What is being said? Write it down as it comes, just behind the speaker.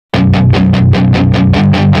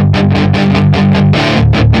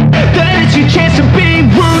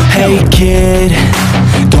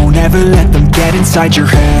never let them get inside your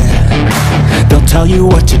head. They'll tell you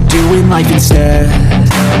what to do in life instead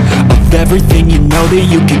of everything you know that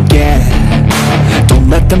you can get. Don't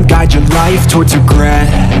let them guide your life towards regret.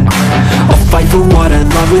 I'll fight for what I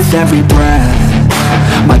love with every breath.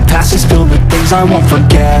 My past is filled with things I won't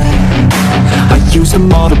forget. I use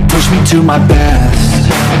them all to push me to my best.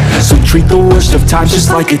 So treat the worst of times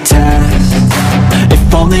just like a test.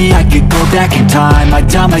 If only I could go back in time, I'd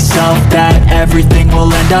tell myself that everything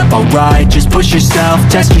will end up alright. Just push yourself,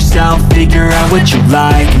 test yourself, figure out what you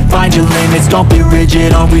like, and find your limits, don't be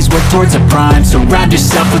rigid, always work towards a prime. Surround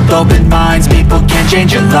yourself with open minds, people can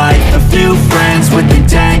change your life. A few friends with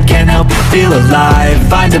intent can help you feel alive.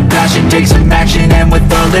 Find a passion, take some action, and with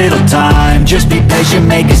a little time, just be patient,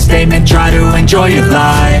 make a statement, try to enjoy your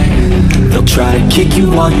life. They'll try to kick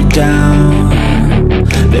you while you're down.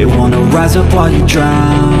 They wanna rise up while you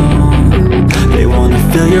drown. They wanna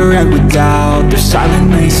fill your head with doubt. They're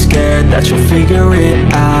silently scared that you'll figure it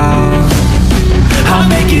out. I'll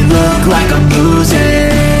make it look like I'm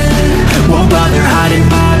losing, won't bother hiding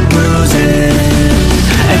my bruises.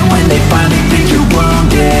 And when they finally think you're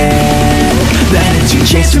wounded, then it's your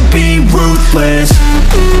chance to be ruthless.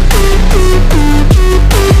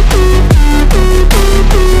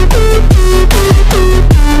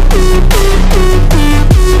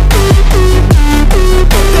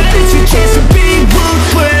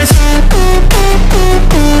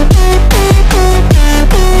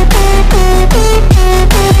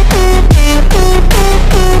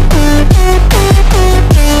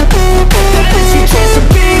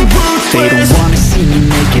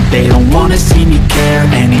 They don't wanna see me care.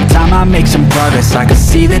 Anytime I make some progress, I can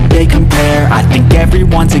see that they compare. I think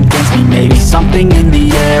everyone's against me, maybe something in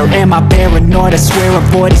the air. Am I paranoid? I swear a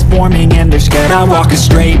void is forming and they're scared I walk a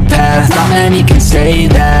straight path. Not many can say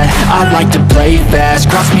that. I like to play fast,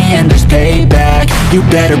 cross me and there's payback. You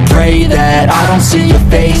better pray that I don't see your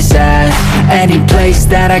face at any place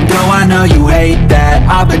that I go. I know you hate that.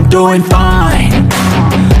 I've been doing fine,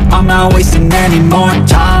 I'm not wasting any more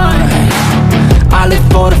time. I live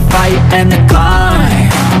for the fight and the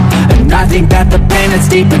climb, and I think that the pain that's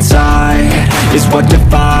deep inside is what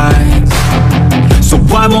defines. So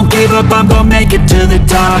I won't give up, I'm gonna make it to the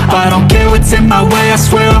top. I don't care what's in my way, I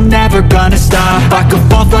swear I'm never gonna stop. I could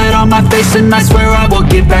fall flat on my face and I swear I will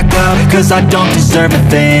get back up, cause I don't deserve a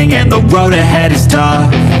thing and the road ahead is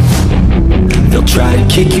tough. They'll try to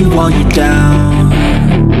kick you while you're down.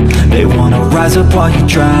 They wanna rise up while you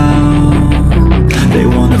drown. They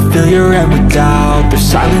wanna fill your head with doubt. They're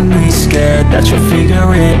silently scared that you'll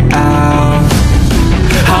figure it out.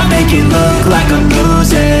 I'll make it look like I'm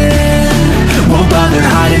losing, won't bother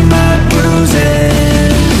hiding my bruises.